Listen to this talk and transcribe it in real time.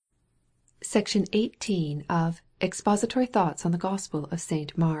Section 18 of Expository Thoughts on the Gospel of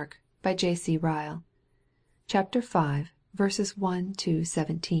St. Mark, by J.C. Ryle. Chapter 5, verses 1 to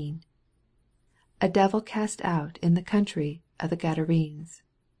 17. A devil cast out in the country of the Gadarenes.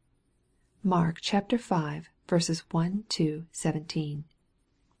 Mark chapter 5, verses 1 to 17.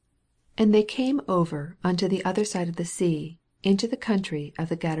 And they came over unto the other side of the sea, into the country of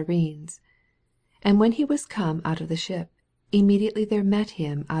the Gadarenes. And when he was come out of the ship, immediately there met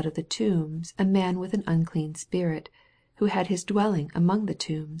him out of the tombs a man with an unclean spirit, who had his dwelling among the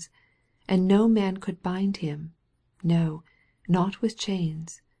tombs, and no man could bind him, no, not with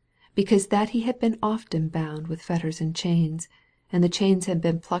chains, because that he had been often bound with fetters and chains, and the chains had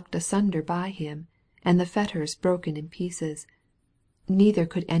been plucked asunder by him, and the fetters broken in pieces, neither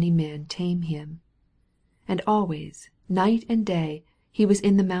could any man tame him. And always, night and day, he was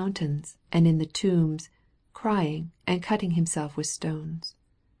in the mountains, and in the tombs, crying and cutting himself with stones.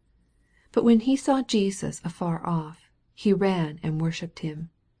 But when he saw Jesus afar off, he ran and worshipped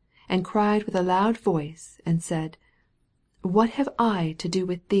him, and cried with a loud voice, and said, What have I to do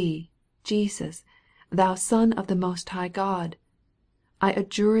with thee, Jesus, thou Son of the Most High God? I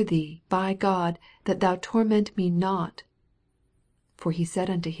adjure thee by God that thou torment me not. For he said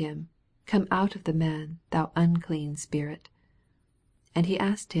unto him, Come out of the man, thou unclean spirit. And he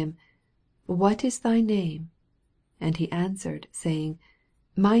asked him, What is thy name? And he answered, saying,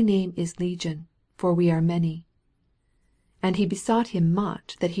 My name is Legion, for we are many. And he besought him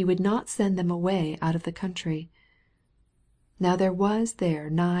much that he would not send them away out of the country. Now there was there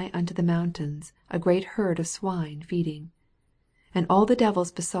nigh unto the mountains a great herd of swine feeding. And all the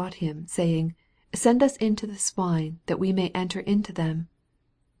devils besought him, saying, Send us into the swine, that we may enter into them.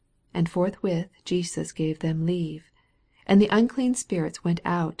 And forthwith Jesus gave them leave. And the unclean spirits went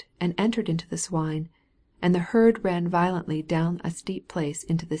out, and entered into the swine, and the herd ran violently down a steep place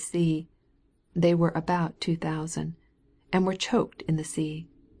into the sea. They were about 2,000, and were choked in the sea.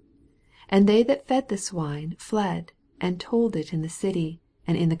 And they that fed the swine fled, and told it in the city,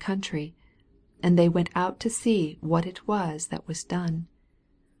 and in the country. And they went out to see what it was that was done.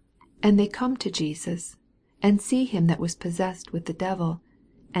 And they come to Jesus, and see him that was possessed with the devil,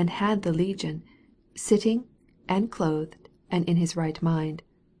 and had the legion, sitting, and clothed, and in his right mind.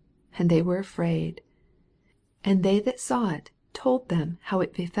 And they were afraid. And they that saw it told them how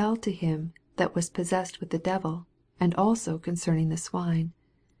it befell to him that was possessed with the devil, and also concerning the swine.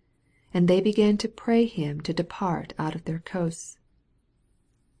 And they began to pray him to depart out of their coasts.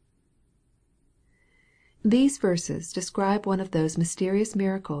 These verses describe one of those mysterious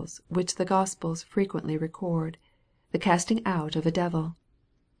miracles which the Gospels frequently record, the casting out of a devil.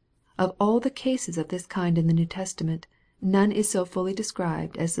 Of all the cases of this kind in the New Testament, none is so fully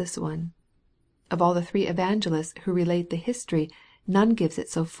described as this one. Of all the three evangelists who relate the history, none gives it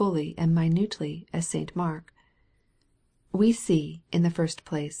so fully and minutely as St. Mark. We see, in the first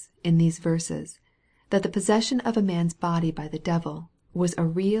place, in these verses, that the possession of a man's body by the devil was a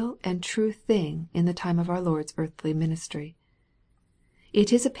real and true thing in the time of our Lord's earthly ministry.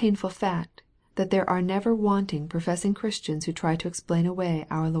 It is a painful fact, that there are never wanting professing Christians who try to explain away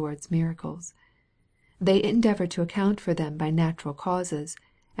our Lord's miracles. They endeavor to account for them by natural causes,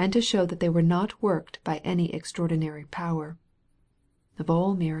 and to show that they were not worked by any extraordinary power. Of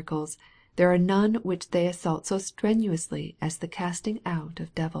all miracles, there are none which they assault so strenuously as the casting out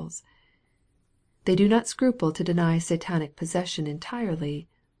of devils. They do not scruple to deny satanic possession entirely.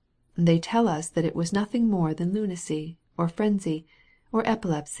 They tell us that it was nothing more than lunacy, or frenzy, or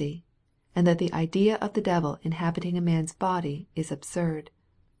epilepsy, and that the idea of the devil inhabiting a man's body is absurd.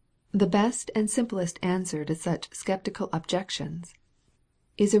 The best and simplest answer to such skeptical objections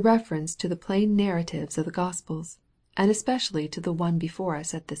is a reference to the plain narratives of the Gospels, and especially to the one before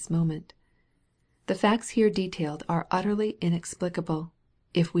us at this moment. The facts here detailed are utterly inexplicable,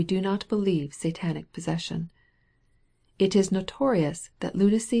 if we do not believe satanic possession. It is notorious that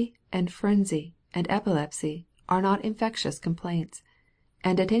lunacy and frenzy and epilepsy are not infectious complaints,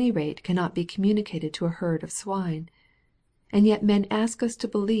 and at any rate cannot be communicated to a herd of swine. And yet men ask us to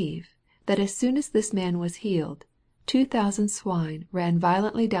believe that as soon as this man was healed, 2,000 swine ran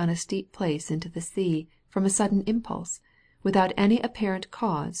violently down a steep place into the sea from a sudden impulse, without any apparent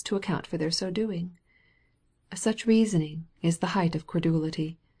cause to account for their so doing. Such reasoning is the height of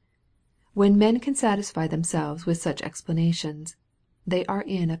credulity. When men can satisfy themselves with such explanations, they are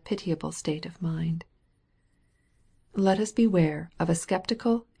in a pitiable state of mind. Let us beware of a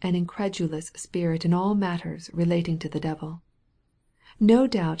skeptical and incredulous spirit in all matters relating to the devil. No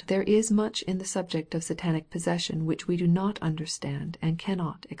doubt there is much in the subject of satanic possession which we do not understand and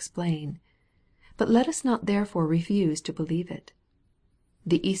cannot explain. But let us not therefore refuse to believe it.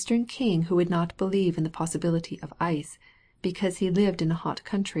 The Eastern king who would not believe in the possibility of ice, because he lived in a hot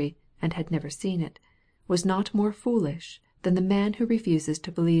country and had never seen it, was not more foolish than the man who refuses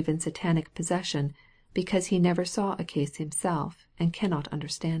to believe in satanic possession because he never saw a case himself and cannot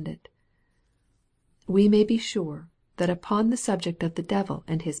understand it. We may be sure that upon the subject of the devil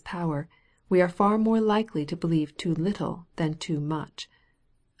and his power we are far more likely to believe too little than too much.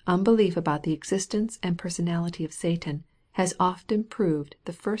 Unbelief about the existence and personality of Satan has often proved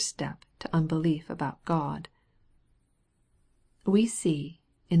the first step to unbelief about God. We see,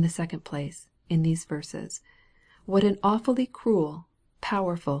 in the second place, in these verses, what an awfully cruel,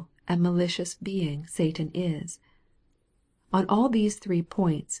 powerful, and malicious being Satan is. On all these 3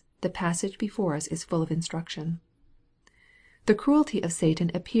 points, the passage before us is full of instruction. The cruelty of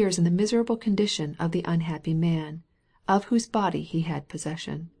Satan appears in the miserable condition of the unhappy man, of whose body he had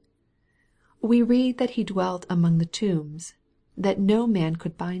possession. We read that he dwelt among the tombs, that no man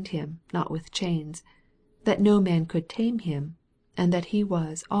could bind him, not with chains, that no man could tame him, and that he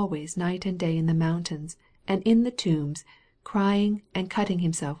was always night and day in the mountains and in the tombs, crying and cutting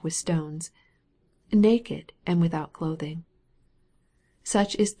himself with stones, naked and without clothing.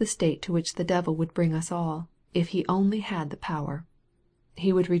 Such is the state to which the devil would bring us all, if he only had the power.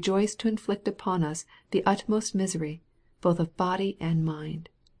 He would rejoice to inflict upon us the utmost misery, both of body and mind.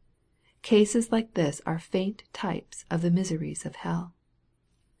 Cases like this are faint types of the miseries of hell.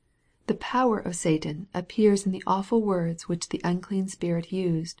 The power of Satan appears in the awful words which the unclean spirit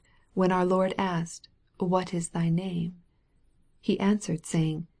used when our Lord asked, "What is thy name?" He answered,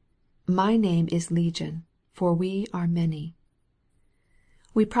 saying, "My name is Legion, for we are many."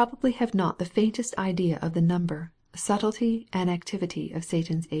 We probably have not the faintest idea of the number, subtlety, and activity of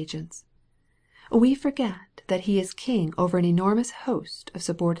Satan's agents. We forget that he is king over an enormous host of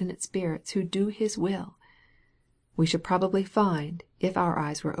subordinate spirits who do his will. We should probably find, if our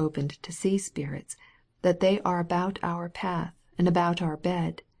eyes were opened to see spirits, that they are about our path, and about our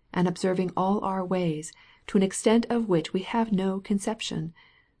bed, and observing all our ways, to an extent of which we have no conception.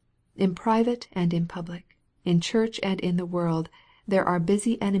 In private and in public, in church and in the world, there are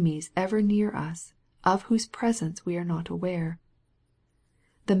busy enemies ever near us, of whose presence we are not aware.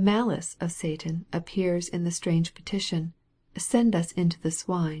 The malice of Satan appears in the strange petition, "Send us into the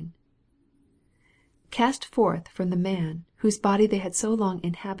swine." Cast forth from the man, whose body they had so long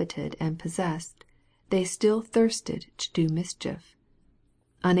inhabited and possessed, they still thirsted to do mischief.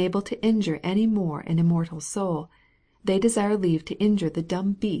 Unable to injure any more an immortal soul, they desire leave to injure the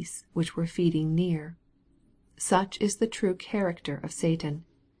dumb beasts which were feeding near. Such is the true character of Satan.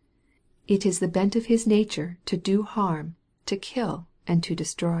 It is the bent of his nature to do harm, to kill, and to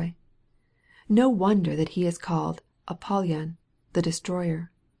destroy. No wonder that he is called Apollyon, the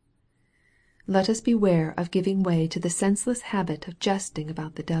destroyer. Let us beware of giving way to the senseless habit of jesting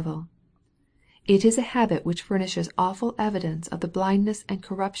about the devil. It is a habit which furnishes awful evidence of the blindness and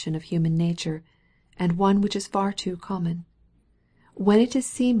corruption of human nature, and one which is far too common. When it is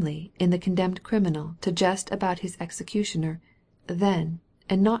seemly in the condemned criminal to jest about his executioner, then,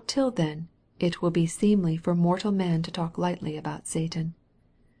 and not till then, it will be seemly for mortal man to talk lightly about Satan.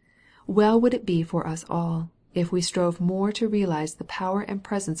 Well would it be for us all, if we strove more to realize the power and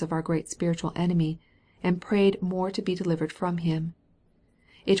presence of our great spiritual enemy, and prayed more to be delivered from him.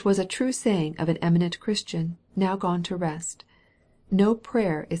 It was a true saying of an eminent Christian, now gone to rest, "No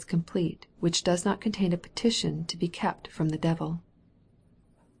prayer is complete which does not contain a petition to be kept from the devil."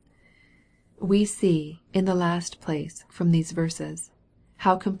 We see, in the last place, from these verses,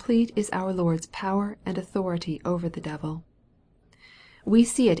 how complete is our Lord's power and authority over the devil. We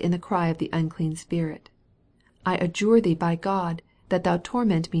see it in the cry of the unclean spirit, "I adjure thee by God, that thou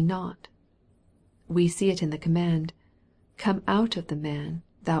torment me not." We see it in the command, "Come out of the man,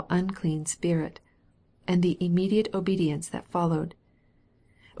 thou unclean spirit," and the immediate obedience that followed.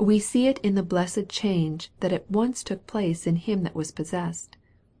 We see it in the blessed change that at once took place in him that was possessed.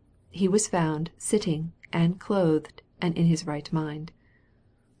 He was found sitting, and clothed, and in his right mind.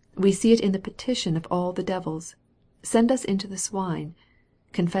 We see it in the petition of all the devils, "Send us into the swine,"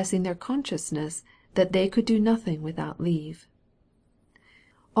 confessing their consciousness that they could do nothing without leave.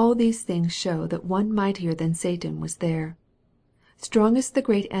 All these things show that one mightier than Satan was there. Strong as the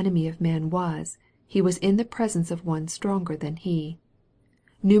great enemy of man was, he was in the presence of one stronger than he.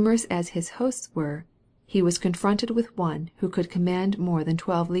 Numerous as his hosts were, he was confronted with one who could command more than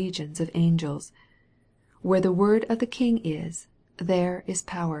 12 legions of angels. Where the word of the king is, there is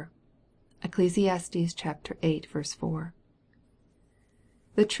power. Ecclesiastes chapter 8, verse 4.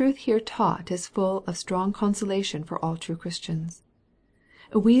 The truth here taught is full of strong consolation for all true Christians.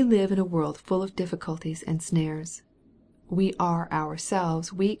 We live in a world full of difficulties and snares. we are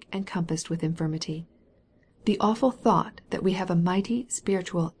ourselves weak and compassed with infirmity. The awful thought that we have a mighty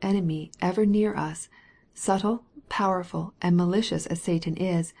spiritual enemy ever near us, subtle, powerful, and malicious as Satan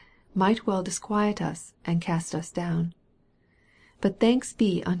is, might well disquiet us and cast us down. But thanks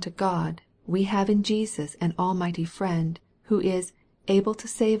be unto God, we have in Jesus an almighty friend, who is able to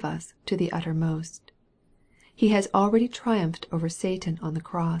save us to the uttermost. He has already triumphed over Satan on the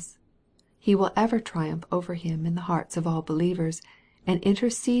cross. He will ever triumph over him in the hearts of all believers, and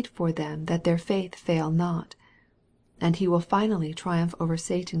intercede for them that their faith fail not. And he will finally triumph over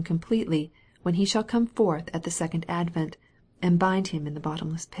Satan completely when he shall come forth at the second advent, and bind him in the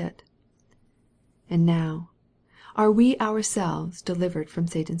bottomless pit. And now, are we ourselves delivered from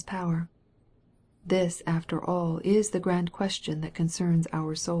Satan's power? This, after all, is the grand question that concerns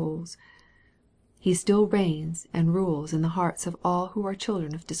our souls. He still reigns and rules in the hearts of all who are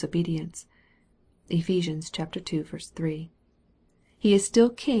children of disobedience. Ephesians 2:3. He is still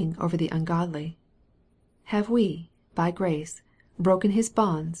king over the ungodly. Have we, by grace, broken his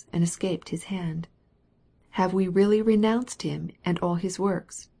bonds and escaped his hand? Have we really renounced him and all his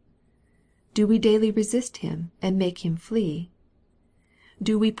works? Do we daily resist him and make him flee?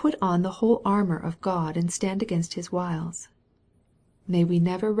 Do we put on the whole armor of God and stand against his wiles? May we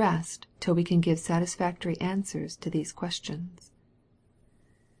never rest till we can give satisfactory answers to these questions.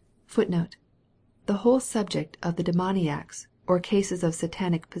 Footnote: The whole subject of the demoniacs, or cases of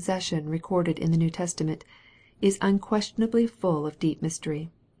satanic possession recorded in the New Testament, is unquestionably full of deep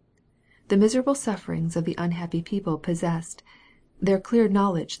mystery. The miserable sufferings of the unhappy people possessed, their clear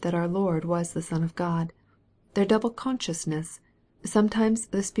knowledge that our Lord was the Son of God, their double consciousness, sometimes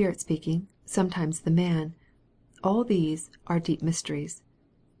the Spirit speaking, sometimes the man, all these are deep mysteries.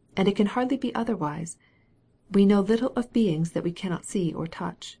 And it can hardly be otherwise. We know little of beings that we cannot see or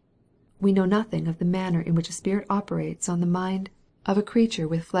touch. We know nothing of the manner in which a spirit operates on the mind of a creature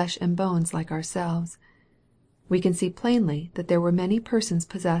with flesh and bones like ourselves. We can see plainly that there were many persons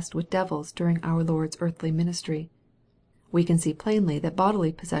possessed with devils during our Lord's earthly ministry. We can see plainly that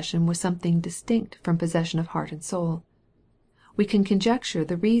bodily possession was something distinct from possession of heart and soul. We can conjecture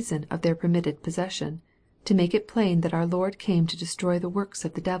the reason of their permitted possession, to make it plain that our Lord came to destroy the works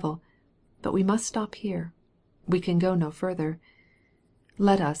of the devil. But we must stop here. We can go no further.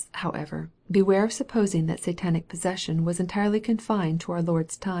 Let us, however, beware of supposing that satanic possession was entirely confined to our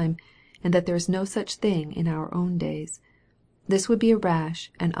Lord's time, and that there is no such thing in our own days. This would be a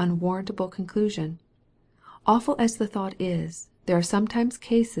rash and unwarrantable conclusion. Awful as the thought is, there are sometimes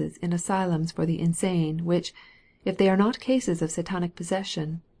cases in asylums for the insane which, if they are not cases of satanic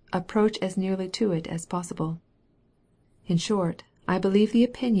possession, approach as nearly to it as possible. In short, I believe the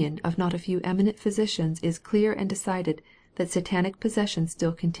opinion of not a few eminent physicians is clear and decided that satanic possession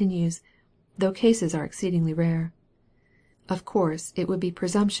still continues, though cases are exceedingly rare. Of course, it would be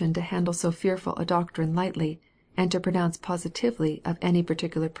presumption to handle so fearful a doctrine lightly, and to pronounce positively of any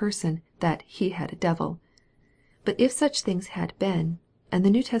particular person that he had a devil. But if such things had been, and the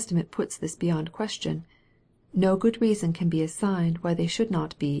New Testament puts this beyond question, no good reason can be assigned why they should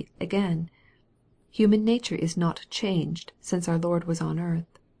not be again. Human nature is not changed since our Lord was on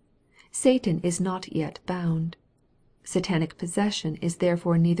earth. Satan is not yet bound. Satanic possession is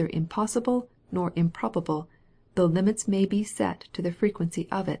therefore neither impossible nor improbable, though limits may be set to the frequency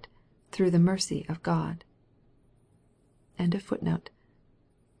of it, through the mercy of God. End of footnote.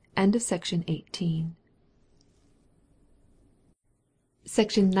 End of section 18.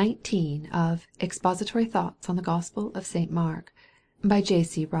 Section 19 of Expository Thoughts on the Gospel of St. Mark, by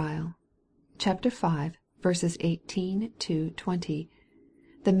J.C. Ryle. Chapter 5, verses 18 to 20.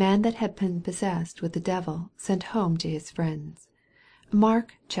 The man that had been possessed with the devil sent home to his friends.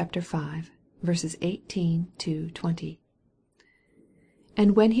 Mark chapter 5, verses 18 to 20.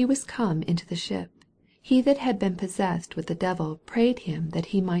 And when he was come into the ship, he that had been possessed with the devil prayed him that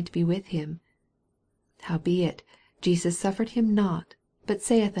he might be with him. Howbeit, Jesus suffered him not, but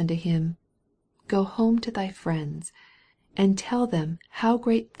saith unto him, Go home to thy friends, and tell them how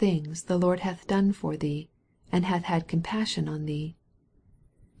great things the Lord hath done for thee, and hath had compassion on thee.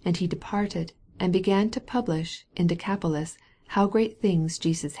 And he departed, and began to publish in Decapolis how great things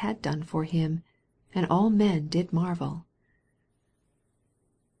Jesus had done for him, and all men did marvel.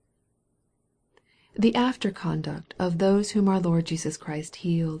 The after conduct of those whom our Lord Jesus Christ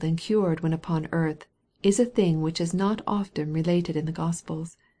healed and cured when upon earth is a thing which is not often related in the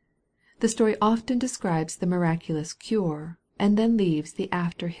Gospels. The story often describes the miraculous cure, and then leaves the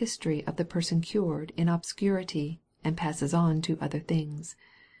after history of the person cured in obscurity, and passes on to other things.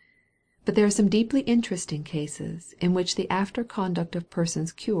 But there are some deeply interesting cases in which the after conduct of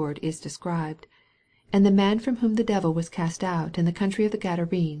persons cured is described, And the man from whom the devil was cast out in the country of the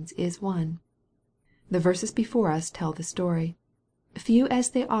Gadarenes is one. The verses before us tell the story. Few as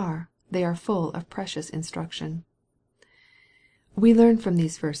they are full of precious instruction. We learn from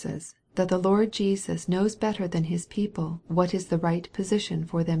these verses that the Lord Jesus knows better than His people what is the right position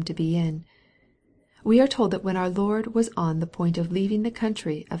for them to be in. We are told that when our Lord was on the point of leaving the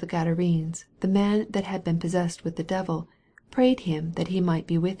country of the Gadarenes, the man that had been possessed with the devil prayed Him that He might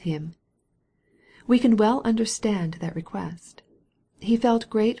be with him. We can well understand that request. He felt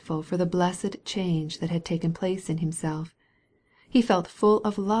grateful for the blessed change that had taken place in himself. He felt full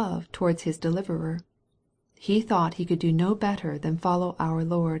of love towards his deliverer. He thought he could do no better than follow our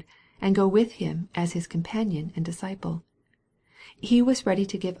Lord and go with Him as His companion and disciple. He was ready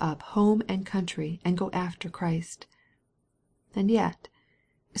to give up home and country and go after Christ. And yet,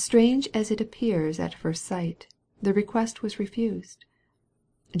 strange as it appears at first sight, the request was refused.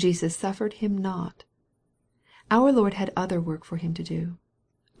 Jesus suffered him not. Our Lord had other work for him to do.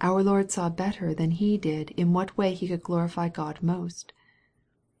 Our Lord saw better than he did in what way he could glorify God most.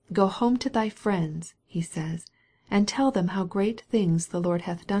 Go home to thy friends, He says, and tell them how great things the Lord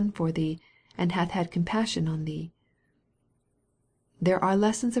hath done for thee, and hath had compassion on thee. There are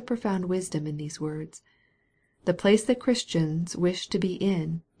lessons of profound wisdom in these words. The place that Christians wish to be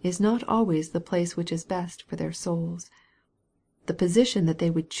in is not always the place which is best for their souls. The position that they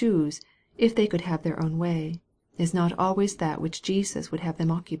would choose, if they could have their own way, is not always that which Jesus would have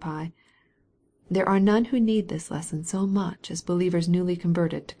them occupy. There are none who need this lesson so much as believers newly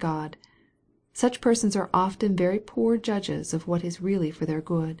converted to God. Such persons are often very poor judges of what is really for their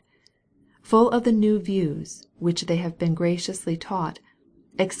good. Full of the new views which they have been graciously taught,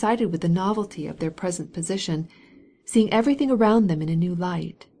 excited with the novelty of their present position, seeing everything around them in a new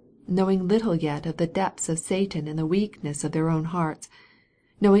light, knowing little yet of the depths of Satan and the weakness of their own hearts,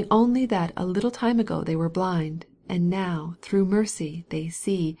 knowing only that a little time ago they were blind, and now, through mercy, they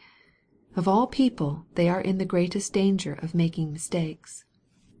see. Of all people, they are in the greatest danger of making mistakes.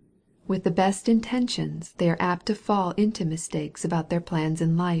 With the best intentions, they are apt to fall into mistakes about their plans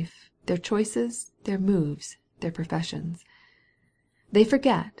in life, their choices, their moves, their professions. They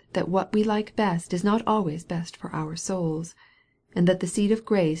forget that what we like best is not always best for our souls, and that the seed of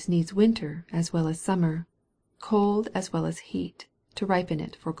grace needs winter as well as summer, cold as well as heat, to ripen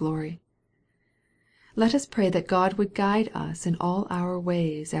it for glory. Let us pray that God would guide us in all our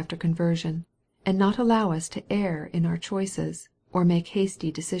ways after conversion, and not allow us to err in our choices, or make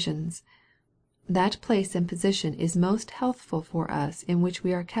hasty decisions. That place and position is most healthful for us in which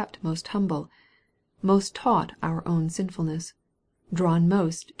we are kept most humble, most taught our own sinfulness, drawn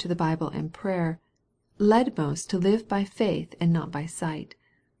most to the Bible and prayer, led most to live by faith and not by sight.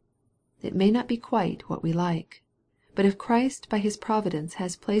 It may not be quite what we like, but if Christ by His providence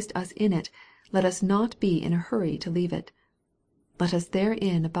has placed us in it, let us not be in a hurry to leave it. Let us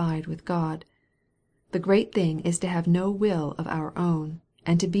therein abide with God. The great thing is to have no will of our own,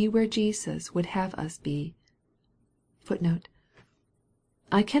 and to be where Jesus would have us be. Footnote.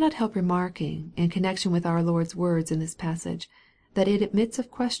 I cannot help remarking, in connection with our Lord's words in this passage, that it admits of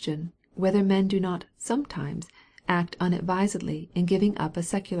question whether men do not sometimes act unadvisedly in giving up a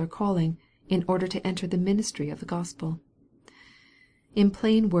secular calling in order to enter the ministry of the gospel. In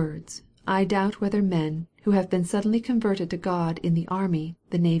plain words, I doubt whether men who have been suddenly converted to God in the army,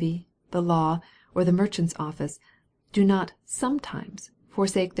 the navy, the law, or the merchant's office, do not sometimes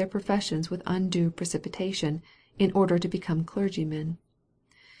forsake their professions with undue precipitation in order to become clergymen.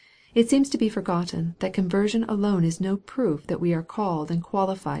 It seems to be forgotten that conversion alone is no proof that we are called and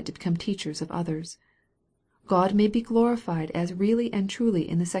qualified to become teachers of others. God may be glorified as really and truly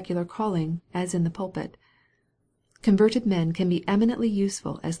in the secular calling as in the pulpit. Converted men can be eminently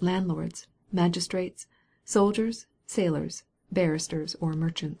useful as landlords, magistrates, soldiers, sailors, barristers, or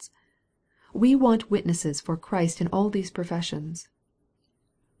merchants. We want witnesses for Christ in all these professions.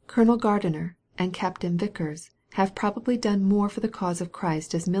 Colonel Gardiner and Captain Vickers have probably done more for the cause of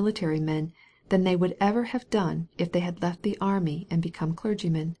Christ as military men than they would ever have done if they had left the army and become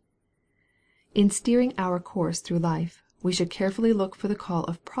clergymen. In steering our course through life, we should carefully look for the call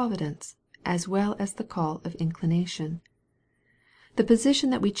of providence as well as the call of inclination. The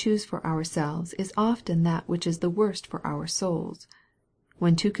position that we choose for ourselves is often that which is the worst for our souls.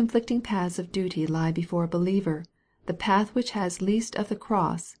 When two conflicting paths of duty lie before a believer, the path which has least of the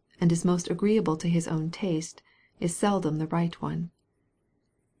cross, and is most agreeable to his own taste, is seldom the right one.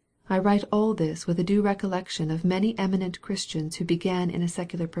 I write all this with a due recollection of many eminent Christians who began in a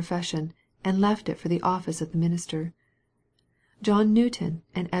secular profession, and left it for the office of the minister. John Newton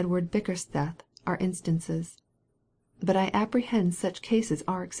and Edward Bickersteth are instances. But I apprehend such cases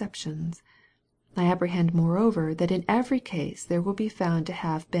are exceptions. I apprehend moreover that in every case there will be found to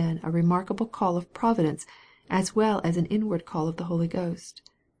have been a remarkable call of Providence as well as an inward call of the Holy Ghost.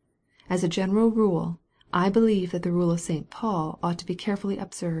 As a general rule, I believe that the rule of St. Paul ought to be carefully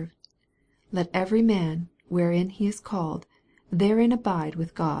observed. Let every man, wherein he is called, therein abide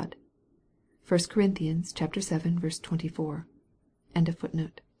with God. 1 Corinthians 7:24.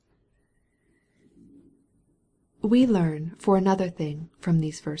 We learn, for another thing, from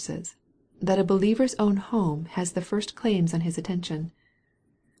these verses, that a believer's own home has the first claims on his attention.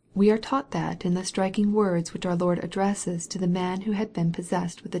 We are taught that in the striking words which our Lord addresses to the man who had been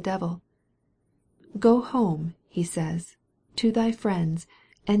possessed with the devil. "Go home," he says, "to thy friends,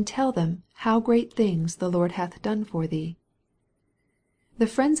 and tell them how great things the Lord hath done for thee." The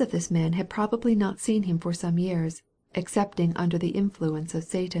friends of this man had probably not seen him for some years, excepting under the influence of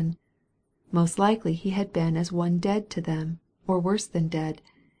Satan. Most likely he had been as one dead to them, or worse than dead,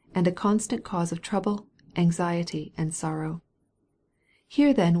 and a constant cause of trouble, anxiety, and sorrow.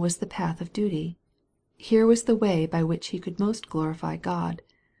 Here then was the path of duty. Here was the way by which he could most glorify God.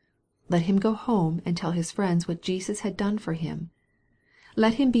 Let him go home and tell his friends what Jesus had done for him.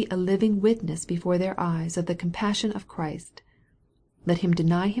 Let him be a living witness before their eyes of the compassion of Christ. Let him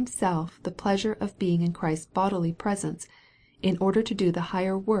deny himself the pleasure of being in Christ's bodily presence, in order to do the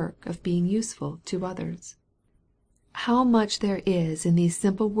higher work of being useful to others. How much there is in these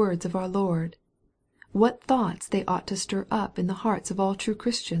simple words of our Lord! What thoughts they ought to stir up in the hearts of all true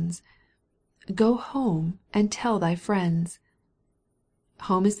Christians! Go home and tell thy friends.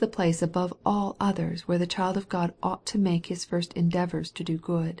 Home is the place above all others where the child of God ought to make his first endeavors to do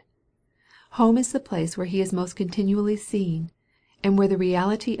good. Home is the place where he is most continually seen, and where the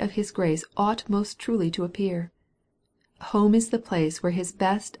reality of his grace ought most truly to appear. Home is the place where his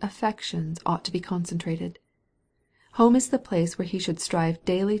best affections ought to be concentrated. Home is the place where he should strive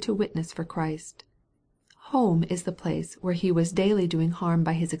daily to witness for Christ. Home is the place where he was daily doing harm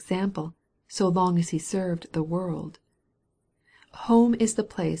by his example, so long as he served the world. Home is the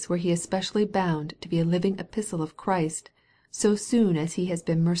place where he is specially bound to be a living epistle of Christ, so soon as he has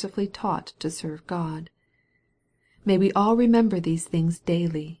been mercifully taught to serve God. May we all remember these things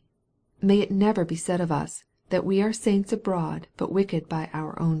daily. May it never be said of us, that we are saints abroad, but wicked by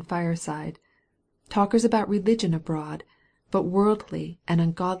our own fireside, talkers about religion abroad, but worldly and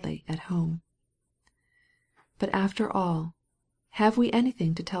ungodly at home. But after all, have we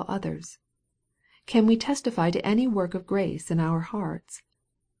anything to tell others? Can we testify to any work of grace in our hearts?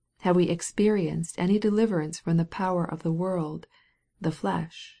 Have we experienced any deliverance from the power of the world, the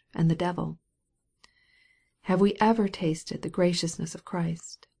flesh, and the devil? Have we ever tasted the graciousness of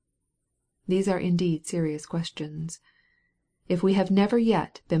Christ? These are indeed serious questions. If we have never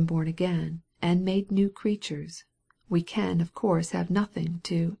yet been born again, and made new creatures, we can of course have nothing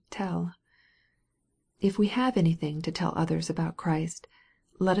to tell. If we have anything to tell others about Christ,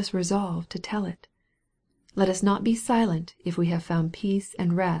 let us resolve to tell it. Let us not be silent if we have found peace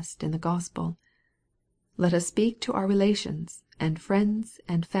and rest in the gospel. Let us speak to our relations, and friends,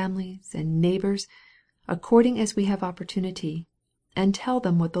 and families, and neighbors, according as we have opportunity, and tell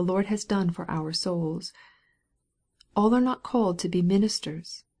them what the Lord has done for our souls. All are not called to be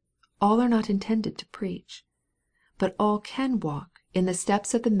ministers, all are not intended to preach, but all can walk in the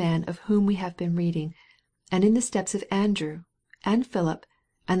steps of the man of whom we have been reading, and in the steps of Andrew, and Philip,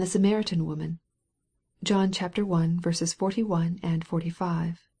 and the Samaritan woman. John 1:41 and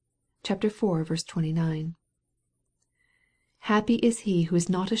 45, 4:29. Happy is he who is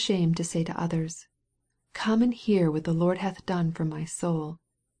not ashamed to say to others, "Come and hear what the Lord hath done for my soul."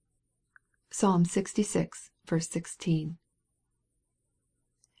 Psalm 66:16.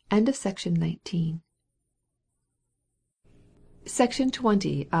 End of section 19. Section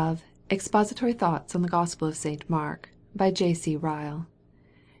 20 of Expository Thoughts on the Gospel of St. Mark, by J.C. Ryle.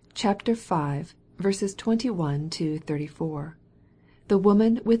 Chapter 5, verses 21 to 34. The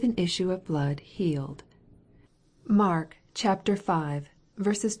woman with an issue of blood healed. Mark chapter 5,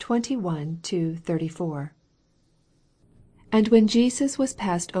 verses 21 to 34. And when Jesus was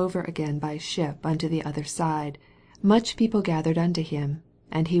passed over again by ship unto the other side, much people gathered unto him,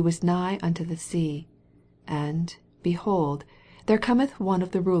 and he was nigh unto the sea. And, behold, there cometh one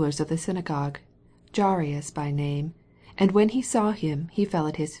of the rulers of the synagogue, Jairus by name, and when he saw him, he fell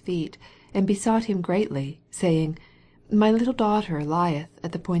at his feet, and besought him greatly, saying, My little daughter lieth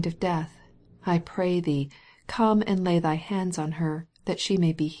at the point of death. I pray thee, come and lay thy hands on her, that she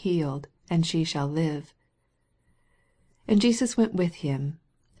may be healed, and she shall live. And Jesus went with him,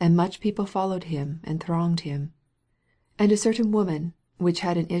 and much people followed him, and thronged him. And a certain woman, which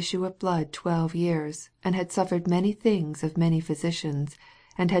had an issue of blood 12 years, and had suffered many things of many physicians,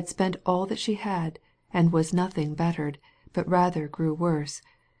 and had spent all that she had, and was nothing bettered, but rather grew worse,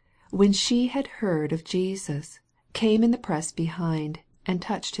 when she had heard of Jesus, came in the press behind, and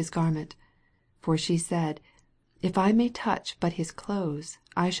touched his garment. For she said, If I may touch but his clothes,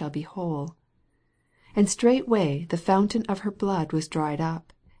 I shall be whole. And straightway the fountain of her blood was dried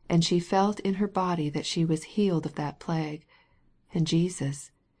up, and she felt in her body that she was healed of that plague. And Jesus,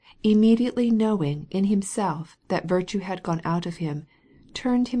 immediately knowing in himself that virtue had gone out of him,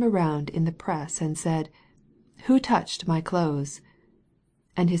 turned him around in the press, and said, Who touched my clothes?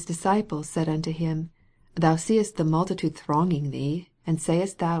 And his disciples said unto him, Thou seest the multitude thronging thee, and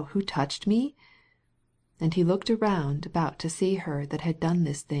sayest thou, Who touched me? And he looked around about to see her that had done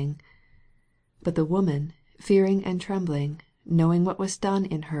this thing. But the woman, fearing and trembling, knowing what was done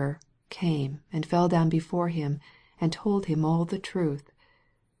in her, came and fell down before him, and told him all the truth.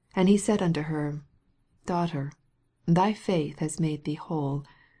 And he said unto her, Daughter, thy faith has made thee whole.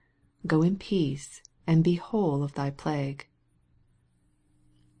 Go in peace, and be whole of thy plague.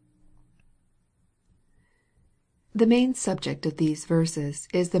 The main subject of these verses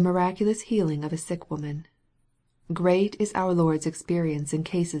is the miraculous healing of a sick woman. Great is our Lord's experience in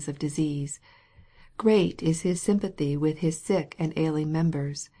cases of disease. Great is his sympathy with his sick and ailing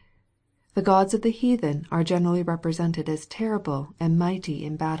members. The gods of the heathen are generally represented as terrible and mighty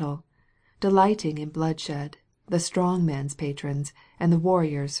in battle, delighting in bloodshed, the strong man's patrons, and the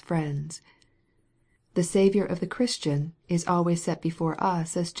warrior's friends. The Saviour of the Christian is always set before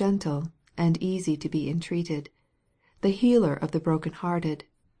us as gentle and easy to be entreated, the healer of the broken-hearted,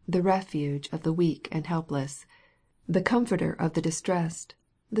 the refuge of the weak and helpless, the comforter of the distressed,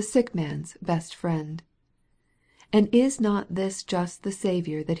 the sick man's best friend. And is not this just the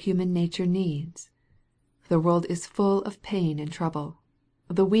Saviour that human nature needs? The world is full of pain and trouble.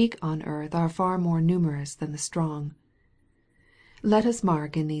 The weak on earth are far more numerous than the strong. Let us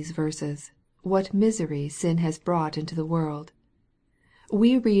mark in these verses what misery sin has brought into the world.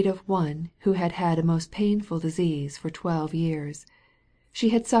 We read of one who had had a most painful disease for 12 years. She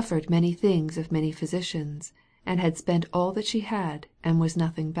had suffered many things of many physicians, and had spent all that she had, and was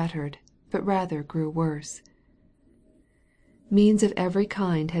nothing bettered, but rather grew worse. Means of every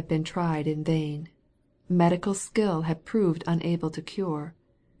kind had been tried in vain. Medical skill had proved unable to cure.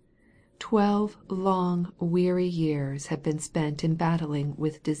 12 long, weary years had been spent in battling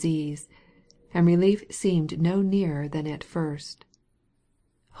with disease, and relief seemed no nearer than at first.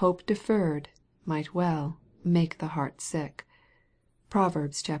 Hope deferred might well make the heart sick.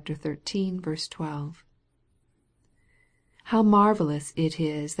 Proverbs chapter 13, verse 12. How marvelous it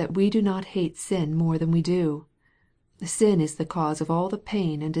is that we do not hate sin more than we do! Sin is the cause of all the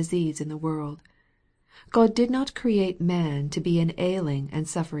pain and disease in the world. God did not create man to be an ailing and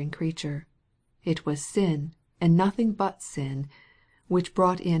suffering creature. It was sin, and nothing but sin, which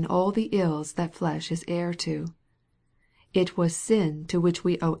brought in all the ills that flesh is heir to. It was sin to which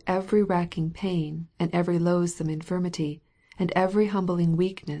we owe every racking pain, and every loathsome infirmity, and every humbling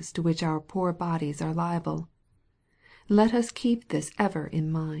weakness to which our poor bodies are liable. Let us keep this ever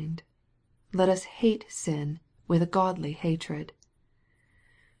in mind. Let us hate sin with a godly hatred.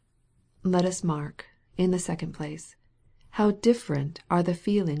 Let us mark, in the second place, how different are the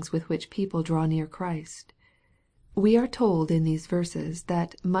feelings with which people draw near Christ. We are told in these verses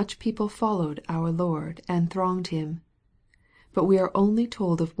that much people followed our Lord and thronged him. But we are only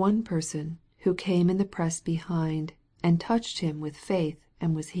told of one person who came in the press behind, and touched him with faith,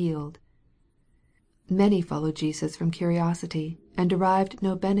 and was healed. Many followed Jesus from curiosity, and derived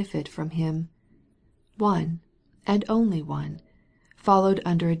no benefit from him. One, and only one, followed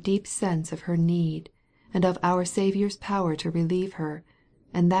under a deep sense of her need, and of our Saviour's power to relieve her,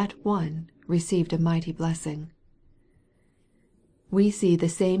 and that one received a mighty blessing. We see the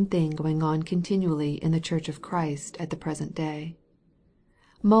same thing going on continually in the Church of Christ at the present day.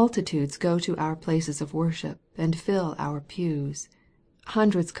 Multitudes go to our places of worship and fill our pews.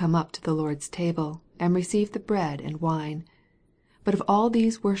 Hundreds come up to the Lord's table and receive the bread and wine. But of all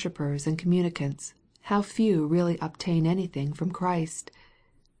these worshippers and communicants, how few really obtain anything from Christ!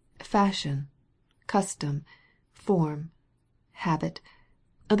 Fashion, custom, form, habit,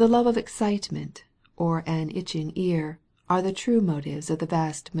 the love of excitement, or an itching ear, are the true motives of the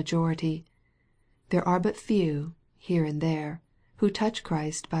vast majority. There are but few, here and there, who touch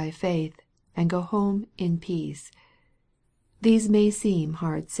Christ by faith, and go home in peace. These may seem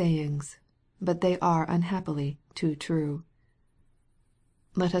hard sayings, but they are unhappily too true.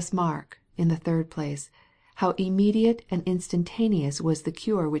 Let us mark, in the third place, how immediate and instantaneous was the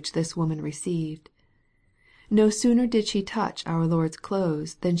cure which this woman received. No sooner did she touch our Lord's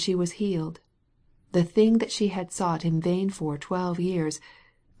clothes than she was healed. The thing that she had sought in vain for 12 years,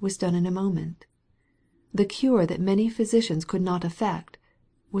 was done in a moment. The cure that many physicians could not effect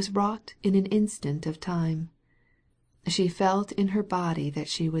was wrought in an instant of time. She felt in her body that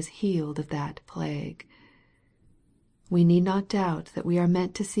she was healed of that plague. We need not doubt that we are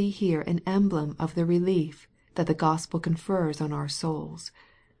meant to see here an emblem of the relief that the gospel confers on our souls.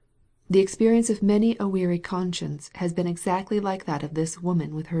 The experience of many a weary conscience has been exactly like that of this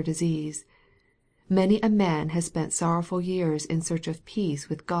woman with her disease. Many a man has spent sorrowful years in search of peace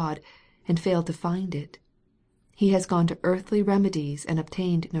with God and failed to find it. He has gone to earthly remedies and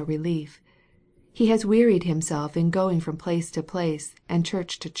obtained no relief. He has wearied himself in going from place to place and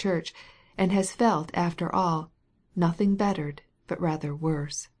church to church, and has felt, after all, nothing bettered, but rather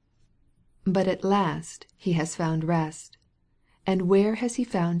worse. But at last he has found rest. And where has he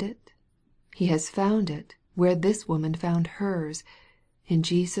found it? He has found it where this woman found hers, in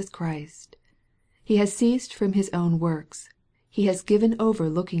Jesus Christ. He has ceased from his own works. He has given over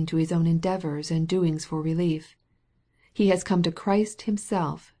looking to his own endeavors and doings for relief. He has come to Christ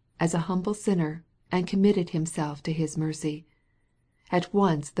himself as a humble sinner and committed himself to his mercy. At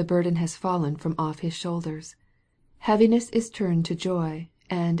once the burden has fallen from off his shoulders. Heaviness is turned to joy,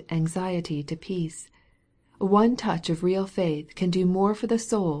 and anxiety to peace. One touch of real faith can do more for the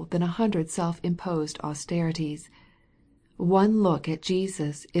soul than 100 self-imposed austerities. One look at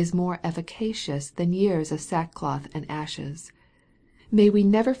Jesus is more efficacious than years of sackcloth and ashes. May we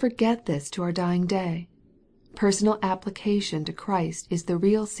never forget this to our dying day. Personal application to Christ is the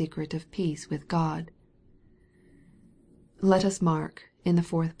real secret of peace with God. Let us mark, in the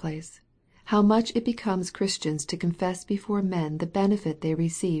fourth place, how much it becomes Christians to confess before men the benefit they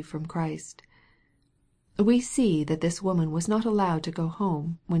receive from Christ. We see that this woman was not allowed to go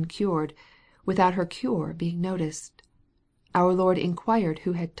home, when cured, without her cure being noticed. Our Lord inquired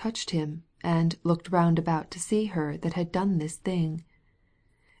who had touched him, and looked round about to see her that had done this thing.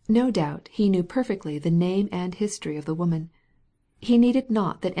 No doubt he knew perfectly the name and history of the woman. He needed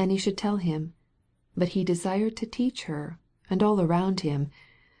not that any should tell him, but he desired to teach her, and all around him,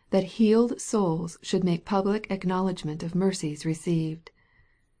 that healed souls should make public acknowledgment of mercies received.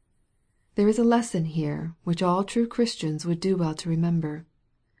 There is a lesson here which all true Christians would do well to remember.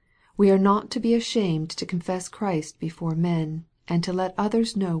 We are not to be ashamed to confess Christ before men, and to let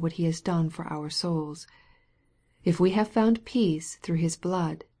others know what he has done for our souls. If we have found peace through his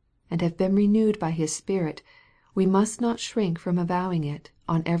blood, and have been renewed by his Spirit, we must not shrink from avowing it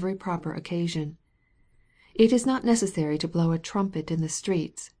on every proper occasion. It is not necessary to blow a trumpet in the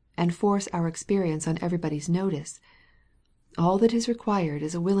streets, and force our experience on everybody's notice. All that is required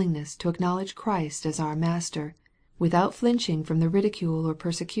is a willingness to acknowledge Christ as our Master, without flinching from the ridicule or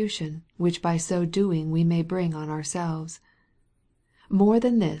persecution which by so doing we may bring on ourselves. More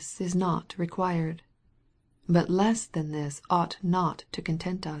than this is not required. But less than this ought not to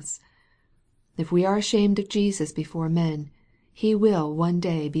content us. If we are ashamed of Jesus before men, he will one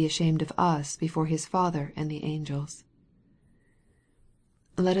day be ashamed of us before his Father and the angels.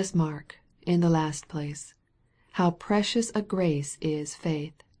 Let us mark, in the last place, how precious a grace is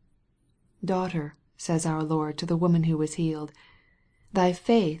faith. Daughter, says our Lord to the woman who was healed, thy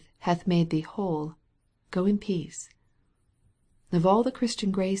faith hath made thee whole. Go in peace. Of all the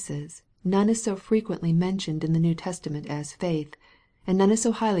Christian graces, none is so frequently mentioned in the New Testament as faith, and none is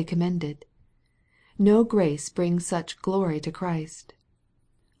so highly commended. No grace brings such glory to Christ.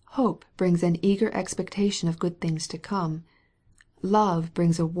 Hope brings an eager expectation of good things to come. Love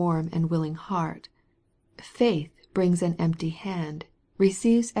brings a warm and willing heart. Faith brings an empty hand,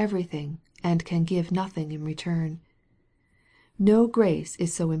 receives everything, and can give nothing in return. No grace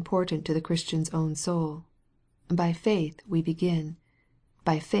is so important to the Christian's own soul. By faith we begin.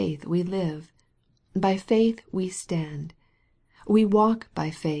 By faith we live. By faith we stand. We walk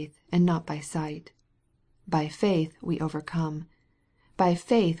by faith and not by sight. By faith we overcome. By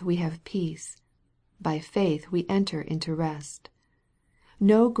faith we have peace. By faith we enter into rest.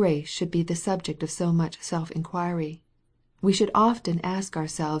 No grace should be the subject of so much self-inquiry. We should often ask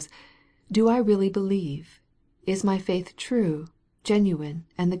ourselves, do I really believe? Is my faith true, genuine,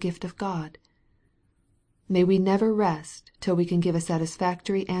 and the gift of God? May we never rest till we can give a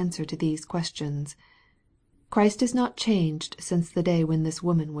satisfactory answer to these questions. Christ is not changed since the day when this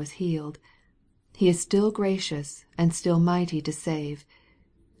woman was healed. He is still gracious and still mighty to save.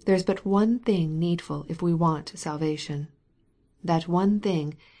 There is but one thing needful if we want salvation. That one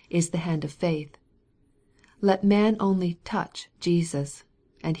thing is the hand of faith. Let man only touch Jesus,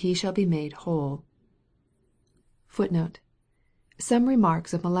 and he shall be made whole. Footnote. Some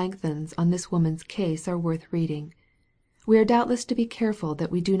remarks of Melanchthon's on this woman's case are worth reading. We are doubtless to be careful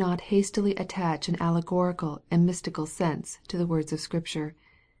that we do not hastily attach an allegorical and mystical sense to the words of Scripture.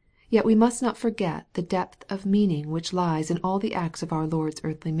 Yet we must not forget the depth of meaning which lies in all the acts of our Lord's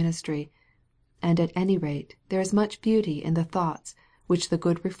earthly ministry. And at any rate there is much beauty in the thoughts which the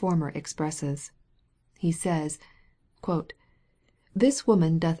good Reformer expresses. He says, "This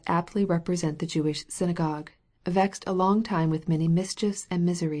woman doth aptly represent the Jewish synagogue, vexed a long time with many mischiefs and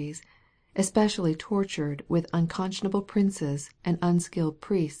miseries, especially tortured with unconscionable princes and unskilled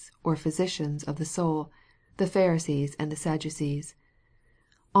priests or physicians of the soul, the Pharisees and the Sadducees,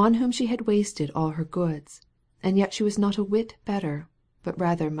 on whom she had wasted all her goods, and yet she was not a whit better, but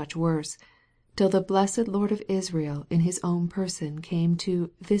rather much worse, till the blessed Lord of Israel in his own person came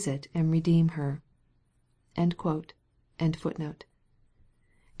to visit and redeem her." End footnote.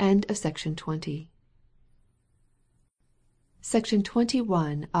 End of section 20. Section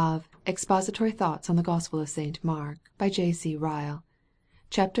 21 of Expository Thoughts on the Gospel of St. Mark, by J.C. Ryle.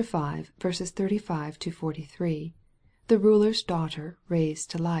 Chapter 5, verses 35 to 43. The ruler's daughter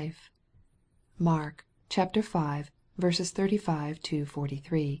raised to life. Mark, chapter 5, verses 35 to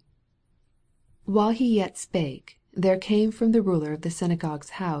 43. While he yet spake, there came from the ruler of the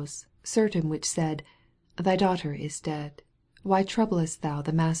synagogue's house certain which said, Thy daughter is dead. Why troublest thou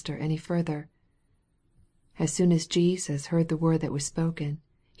the master any further? As soon as Jesus heard the word that was spoken,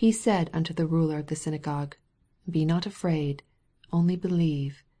 he said unto the ruler of the synagogue, Be not afraid, only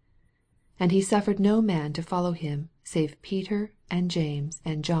believe. And he suffered no man to follow him, save Peter and James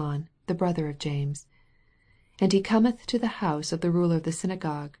and John, the brother of James. And he cometh to the house of the ruler of the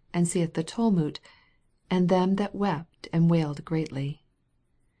synagogue, and seeth the tumult, and them that wept and wailed greatly.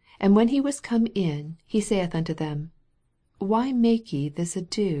 And when he was come in, he saith unto them, Why make ye this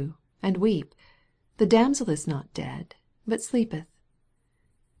ado, and weep? The damsel is not dead, but sleepeth.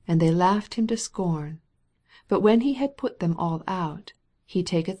 And they laughed him to scorn. But when he had put them all out, he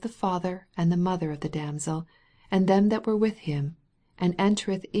taketh the father and the mother of the damsel, and them that were with him, and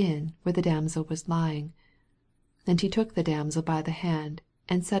entereth in where the damsel was lying. And he took the damsel by the hand,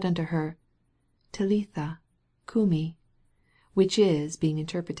 and said unto her, Talitha, cumi, which is, being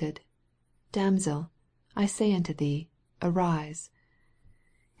interpreted, Damsel, I say unto thee, arise.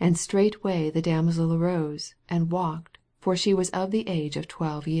 And straightway the damsel arose, and walked, for she was of the age of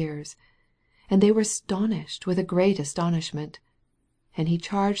 12 years. And they were astonished with a great astonishment. And he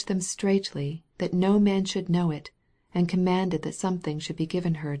charged them straitly that no man should know it, and commanded that something should be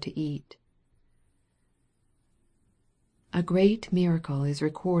given her to eat. A great miracle is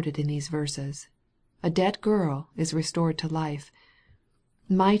recorded in these verses. A dead girl is restored to life.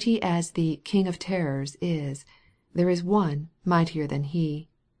 Mighty as the King of Terrors is, there is one mightier than he.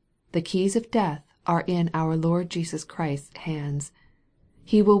 The keys of death are in our Lord Jesus Christ's hands.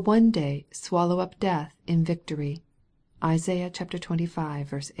 He will one day swallow up death in victory. Isaiah chapter 25,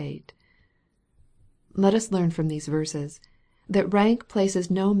 verse 8. Let us learn from these verses that rank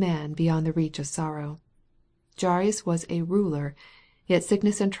places no man beyond the reach of sorrow. Jairus was a ruler, yet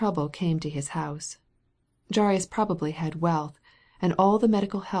sickness and trouble came to his house. Jairus probably had wealth, and all the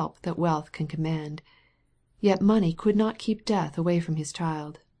medical help that wealth can command. Yet money could not keep death away from his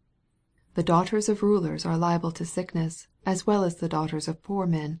child. The daughters of rulers are liable to sickness, as well as the daughters of poor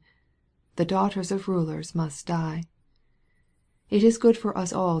men. The daughters of rulers must die. It is good for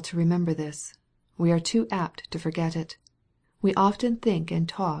us all to remember this. We are too apt to forget it. We often think and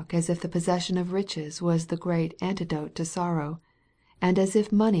talk as if the possession of riches was the great antidote to sorrow, and as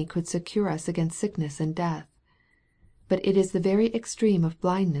if money could secure us against sickness and death. But it is the very extreme of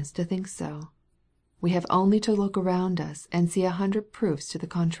blindness to think so. We have only to look around us and see 100 proofs to the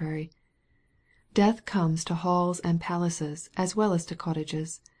contrary. Death comes to halls and palaces as well as to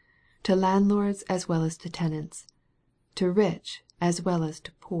cottages, to landlords as well as to tenants, to rich as well as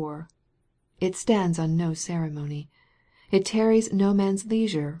to poor. It stands on no ceremony. It tarries no man's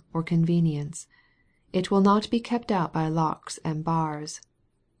leisure or convenience. It will not be kept out by locks and bars.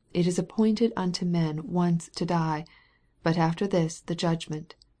 It is appointed unto men once to die, but after this the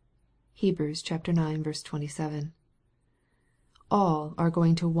judgment. Hebrews chapter 9, verse 27. All are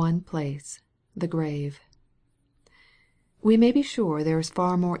going to one place, the grave. We may be sure there is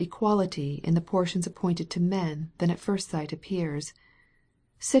far more equality in the portions appointed to men than at first sight appears.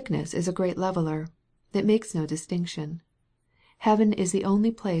 Sickness is a great leveller. It makes no distinction. Heaven is the only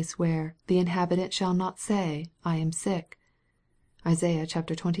place where the inhabitant shall not say, I am sick. Isaiah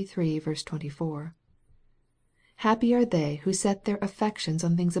chapter 23, verse 24. Happy are they who set their affections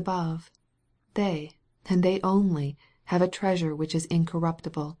on things above. They, and they only, have a treasure which is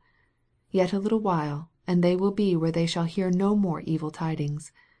incorruptible. Yet a little while, and they will be where they shall hear no more evil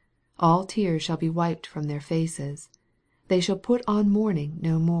tidings. All tears shall be wiped from their faces. They shall put on mourning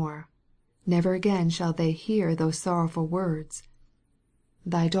no more. Never again shall they hear those sorrowful words.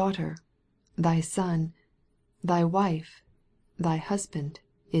 thy daughter, thy son, thy wife, thy husband,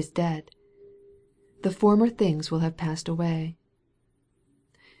 is dead. The former things will have passed away.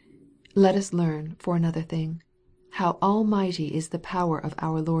 Let us learn, for another thing, how almighty is the power of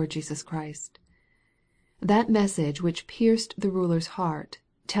our Lord Jesus Christ. That message which pierced the ruler's heart,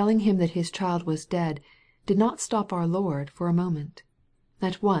 telling him that his child was dead, did not stop our Lord for a moment.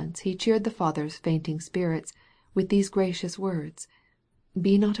 At once he cheered the father's fainting spirits with these gracious words,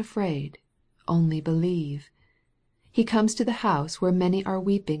 "Be not afraid, only believe." He comes to the house where many are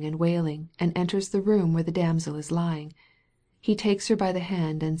weeping and wailing, and enters the room where the damsel is lying. He takes her by the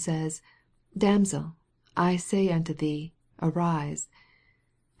hand and says, "Damsel, I say unto thee, arise."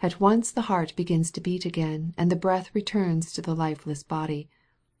 At once the heart begins to beat again, and the breath returns to the lifeless body.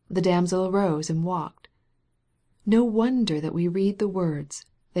 The damsel arose and walked. No wonder that we read the words,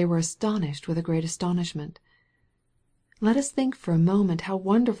 "They were astonished with a great astonishment." Let us think for a moment how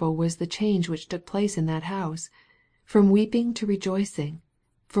wonderful was the change which took place in that house. From weeping to rejoicing,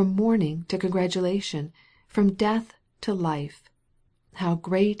 from mourning to congratulation, from death to life. How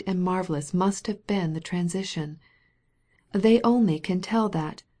great and marvelous must have been the transition! They only can tell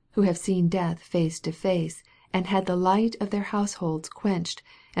that, who have seen death face to face, and had the light of their households quenched,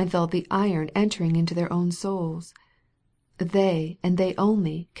 and felt the iron entering into their own souls. They, and they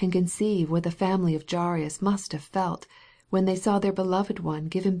only, can conceive what the family of Jairus must have felt, when they saw their beloved one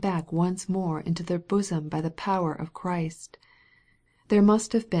given back once more into their bosom by the power of Christ. There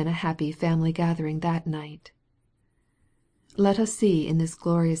must have been a happy family gathering that night. Let us see in this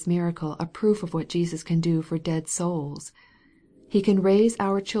glorious miracle a proof of what Jesus can do for dead souls. He can raise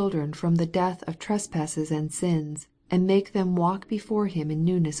our children from the death of trespasses and sins, and make them walk before Him in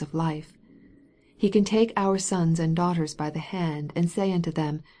newness of life. He can take our sons and daughters by the hand, and say unto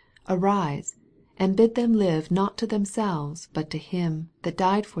them, "Arise," and bid them live not to themselves, but to Him that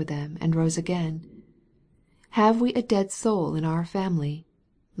died for them and rose again. Have we a dead soul in our family?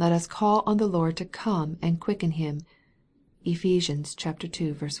 Let us call on the Lord to come and quicken him. (Ephes.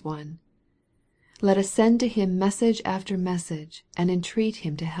 2:1). Let us send to him message after message, and entreat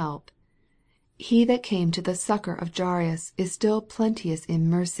him to help. He that came to the succor of Jairus is still plenteous in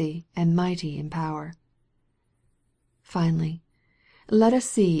mercy and mighty in power. Finally, let us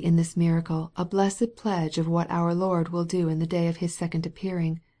see in this miracle a blessed pledge of what our Lord will do in the day of His second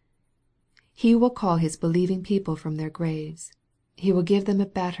appearing. He will call His believing people from their graves. He will give them a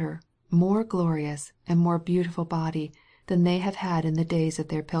better, more glorious, and more beautiful body than they have had in the days of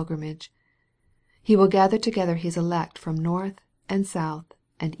their pilgrimage. He will gather together His elect from north and south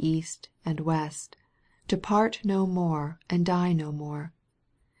and east and west, to part no more and die no more.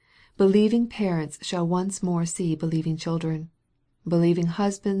 Believing parents shall once more see believing children. Believing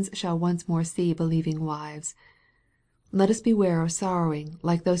husbands shall once more see believing wives. Let us beware of sorrowing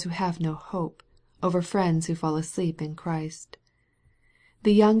like those who have no hope, over friends who fall asleep in Christ.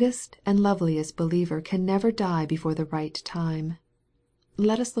 The youngest and loveliest believer can never die before the right time.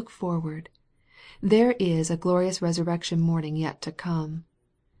 Let us look forward. There is a glorious resurrection morning yet to come.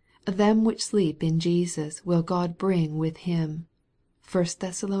 Them which sleep in Jesus will God bring with Him. (1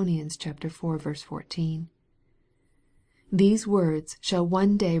 Thessalonians 4:14). These words shall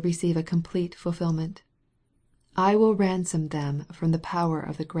one day receive a complete fulfillment. "I will ransom them from the power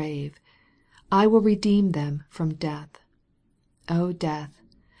of the grave. I will redeem them from death. O death,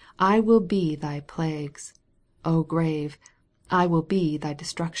 I will be thy plagues. O grave, I will be thy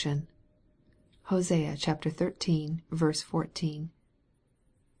destruction." Hosea 13:14.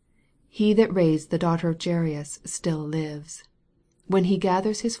 He that raised the daughter of Jairus still lives. When He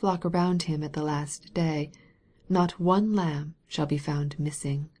gathers His flock around Him at the last day, not one lamb shall be found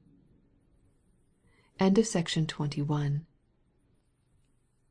missing. Section 21.